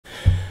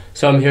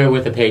So I'm here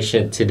with a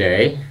patient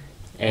today,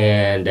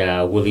 and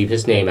we'll leave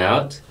his name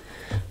out,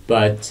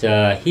 but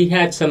he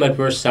had some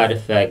adverse side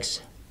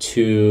effects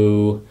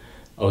to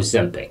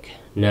Ozempic.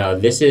 Now,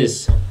 this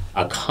is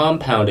a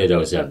compounded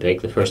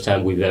Ozempic, the first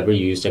time we've ever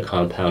used a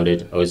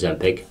compounded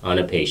Ozempic on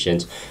a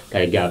patient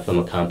that I got from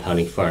a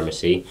compounding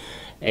pharmacy,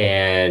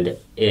 and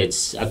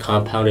it's a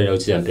compounded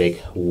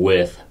Ozempic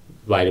with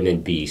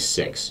vitamin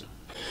B6.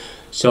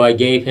 So I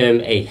gave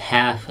him a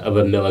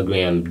 0.5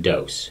 milligram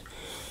dose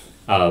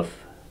of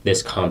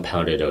this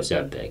compounded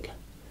Ozempic.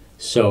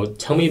 So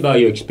tell me about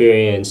your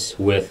experience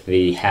with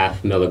the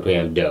 0.5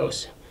 milligram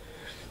dose.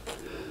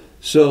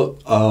 So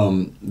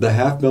the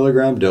 0.5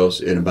 milligram dose,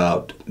 in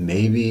about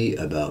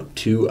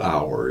 2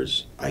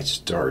 hours, I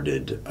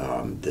started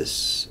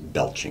this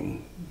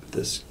belching,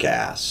 this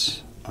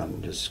gas,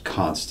 just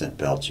constant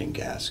belching,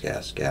 gas,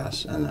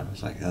 and I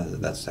was like, oh,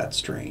 that's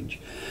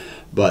strange.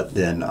 But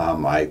then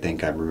I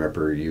think I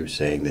remember you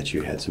saying that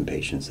you had some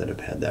patients that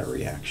have had that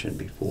reaction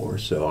before,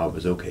 so I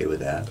was okay with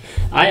that.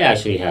 I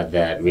actually had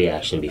that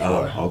reaction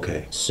before. Oh,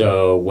 okay.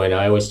 So when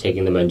I was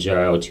taking the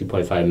Mounjaro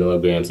 2.5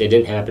 milligrams, it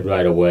didn't happen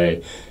right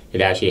away.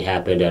 It actually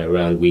happened at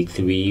around week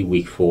 3,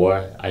 week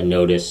 4. I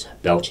noticed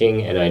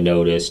belching, and I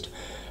noticed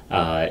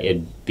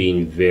it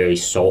being very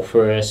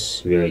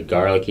sulfurous, very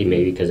garlicky,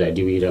 maybe because I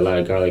do eat a lot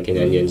of garlic and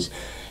onions.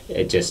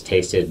 It just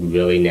tasted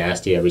really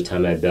nasty every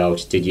time I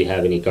belched. Did you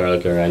have any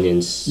garlic or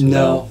onions?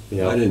 No,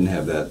 I didn't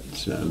have that.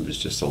 It was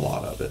just a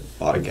lot of it,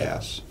 a lot of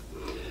gas.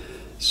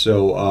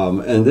 So,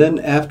 and then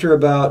after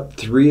about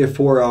 3 or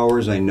 4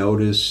 hours, I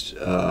noticed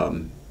a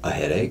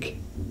headache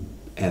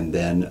and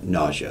then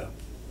nausea.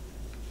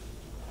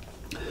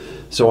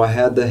 So I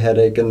had the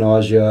headache and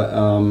nausea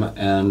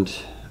and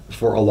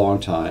for a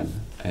long time,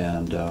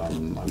 and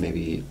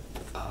maybe,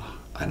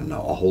 I don't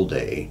know, a whole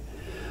day.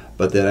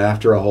 But then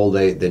after a whole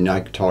day, then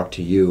I talked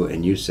to you,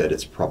 and you said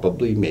it's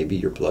probably maybe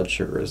your blood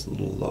sugar is a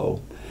little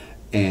low.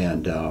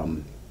 And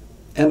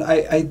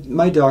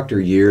my doctor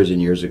years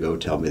and years ago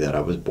told me that I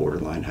was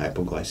borderline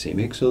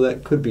hypoglycemic, so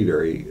that could be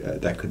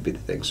that could be the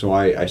thing. So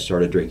I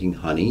started drinking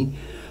honey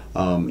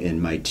in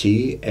my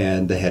tea,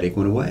 and the headache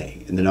went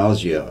away, and the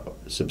nausea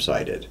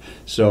subsided.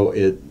 So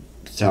it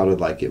sounded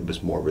like it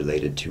was more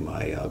related to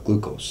my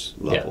glucose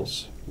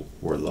levels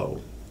were low.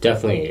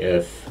 Definitely,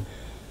 if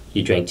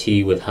you drank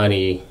tea with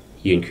honey,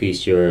 you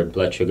increased your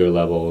blood sugar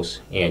levels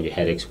and your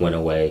headaches went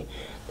away,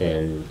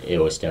 then it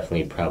was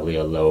definitely probably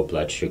a low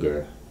blood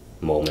sugar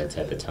moment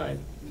at the time.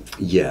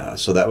 Yeah,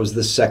 so that was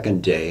the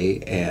second day,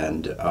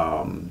 and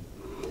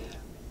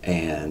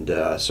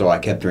so I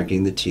kept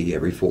drinking the tea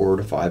every 4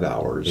 to 5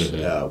 hours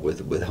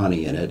with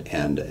honey in it,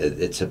 and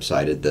it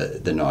subsided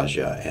the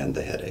nausea and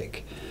the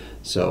headache.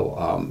 So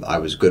I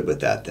was good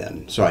with that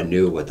then. So I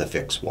knew what the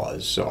fix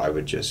was. So I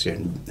would just,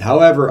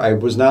 however, I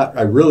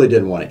really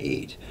didn't want to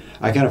eat.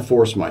 I kind of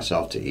forced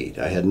myself to eat.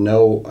 I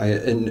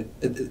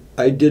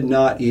did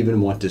not even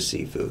want to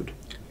see food.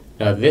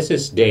 Now this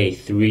is day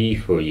 3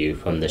 for you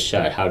from the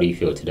shot. How do you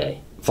feel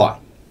today? Fine.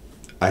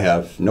 I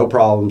have no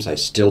problems. I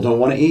still don't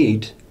want to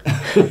eat.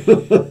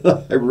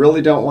 I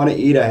really don't want to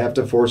eat. I have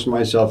to force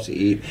myself to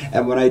eat.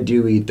 And when I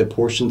do eat, the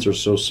portions are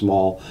so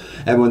small.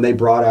 And when they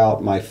brought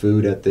out my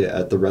food at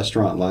the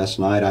restaurant last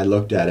night, I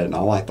looked at it and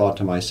all I thought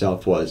to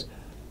myself was,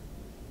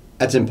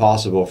 that's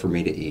impossible for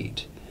me to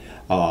eat.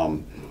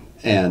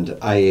 And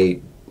I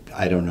ate,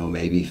 I don't know,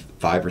 maybe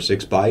 5 or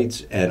 6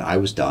 bites, and I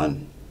was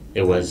done.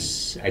 It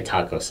was a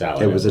taco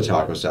salad. It was a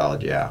taco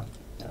salad, yeah.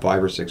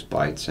 5 or 6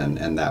 bites,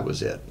 and that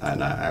was it.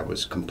 And I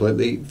was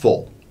completely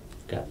full.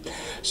 Okay.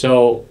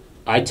 So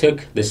I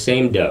took the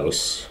same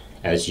dose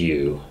as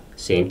you,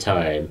 same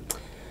time,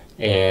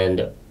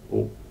 and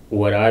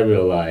what I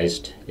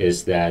realized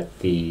is that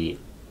the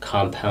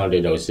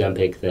compounded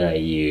Ozempic that I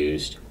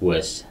used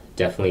was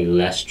definitely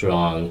less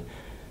strong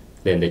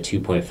than the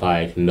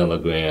 2.5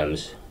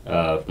 milligrams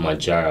of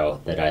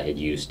Mounjaro that I had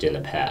used in the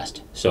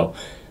past. So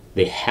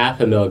the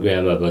 0.5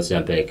 milligram of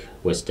Ozempic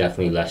was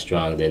definitely less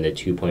strong than the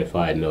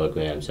 2.5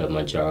 milligrams of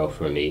Mounjaro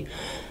for me.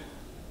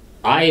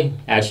 I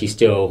actually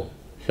still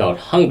felt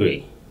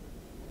hungry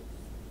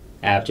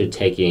after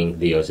taking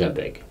the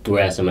Ozempic,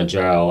 whereas the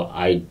Mounjaro,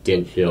 I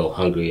didn't feel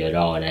hungry at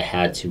all, and I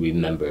had to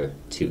remember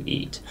to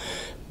eat.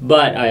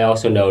 But I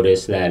also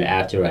noticed that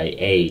after I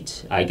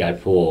ate, I got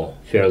full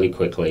fairly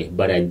quickly,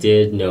 but I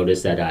did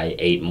notice that I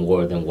ate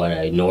more than what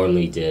I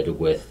normally did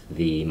with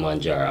the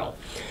Mounjaro.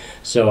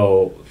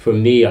 So for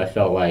me, I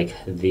felt like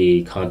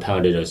the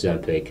compounded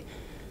Ozempic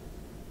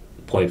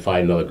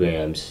 0.5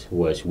 milligrams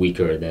was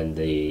weaker than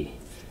the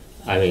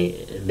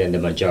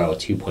Mounjaro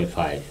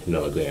 2.5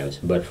 milligrams.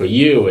 But for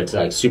you, it's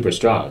like super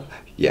strong.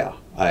 Yeah,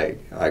 I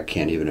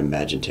can't even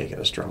imagine taking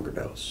a stronger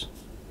dose.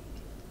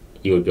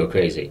 You would go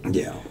crazy.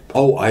 Yeah.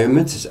 Oh, I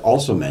meant to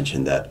also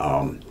mention that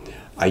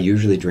I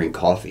usually drink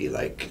coffee,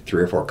 like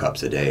 3 or 4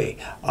 cups a day.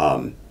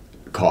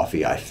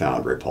 Coffee I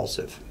found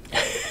repulsive.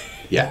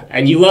 Yeah.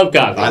 And you love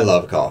coffee. I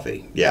love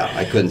coffee. Yeah,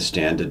 I couldn't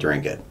stand to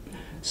drink it.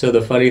 So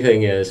the funny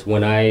thing is,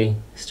 when I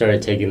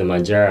started taking the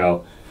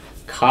Mounjaro,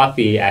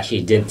 coffee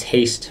actually didn't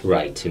taste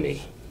right to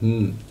me.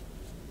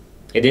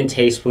 It didn't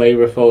taste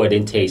flavorful. It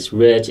didn't taste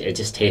rich. It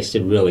just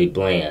tasted really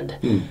bland.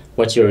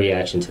 What's your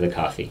reaction to the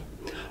coffee?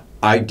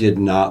 I did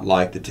not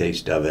like the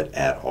taste of it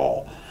at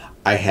all.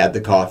 I had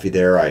the coffee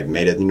there. I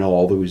made it,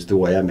 always the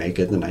way I make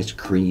it, the nice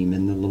cream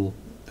and the little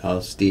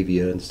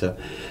stevia and stuff.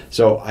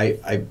 So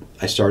I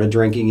started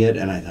drinking it,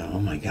 and I thought, oh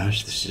my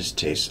gosh, this just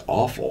tastes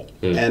awful.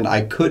 And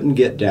I couldn't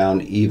get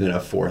down even a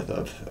fourth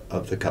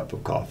of the cup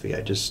of coffee.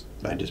 I just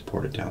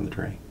poured it down the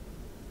drain.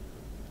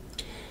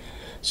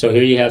 So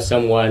here you have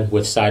someone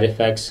with side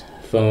effects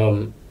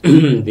from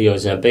the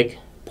Ozempic,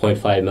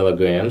 0.5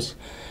 milligrams,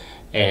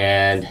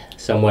 and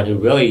someone who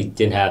really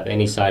didn't have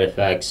any side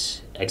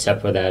effects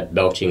except for that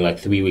belching like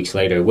 3 weeks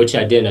later, which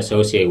I didn't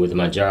associate with the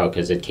Mounjaro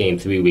because it came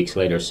 3 weeks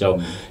later.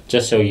 So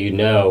just so you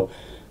know,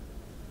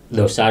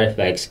 those side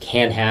effects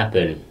can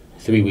happen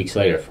 3 weeks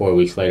later, 4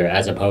 weeks later,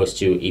 as opposed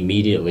to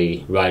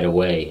immediately right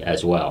away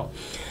as well.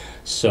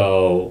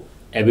 So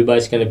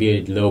everybody's going to be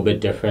a little bit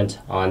different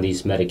on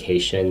these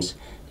medications,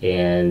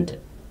 and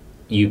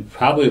you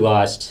probably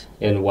lost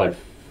in what,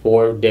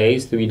 4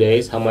 days, 3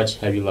 days? How much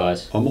have you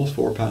lost? Almost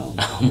 4 pounds.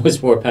 Almost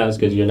 4 pounds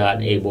because you're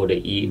not able to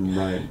eat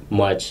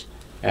much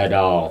at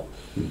all.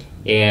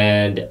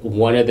 And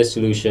one of the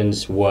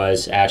solutions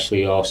was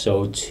actually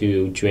also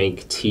to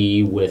drink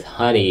tea with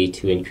honey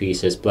to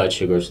increase his blood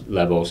sugar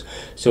levels.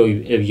 So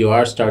if you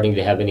are starting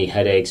to have any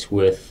headaches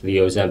with the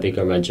Ozempic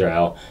or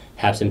Mounjaro,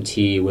 have some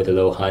tea with a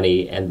little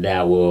honey, and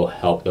that will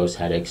help those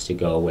headaches to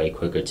go away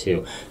quicker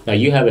too. Now,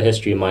 you have a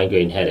history of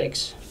migraine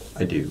headaches.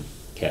 I do.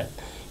 Okay.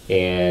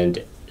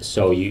 And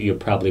so you're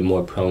probably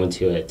more prone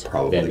to it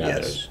than Yes,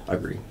 others. I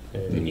agree.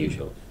 Than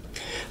usual.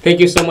 Thank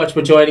you so much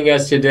for joining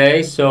us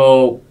today.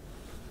 So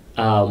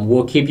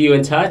we'll keep you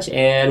in touch,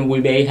 and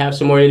we may have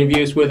some more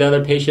interviews with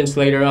other patients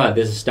later on.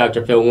 This is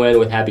Dr. Phil Nguyen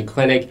with Happy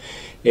Clinic.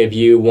 If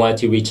you want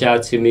to reach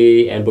out to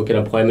me and book an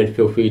appointment,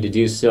 feel free to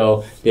do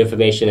so. The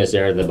information is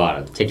there at the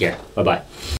bottom. Take care. Bye-bye.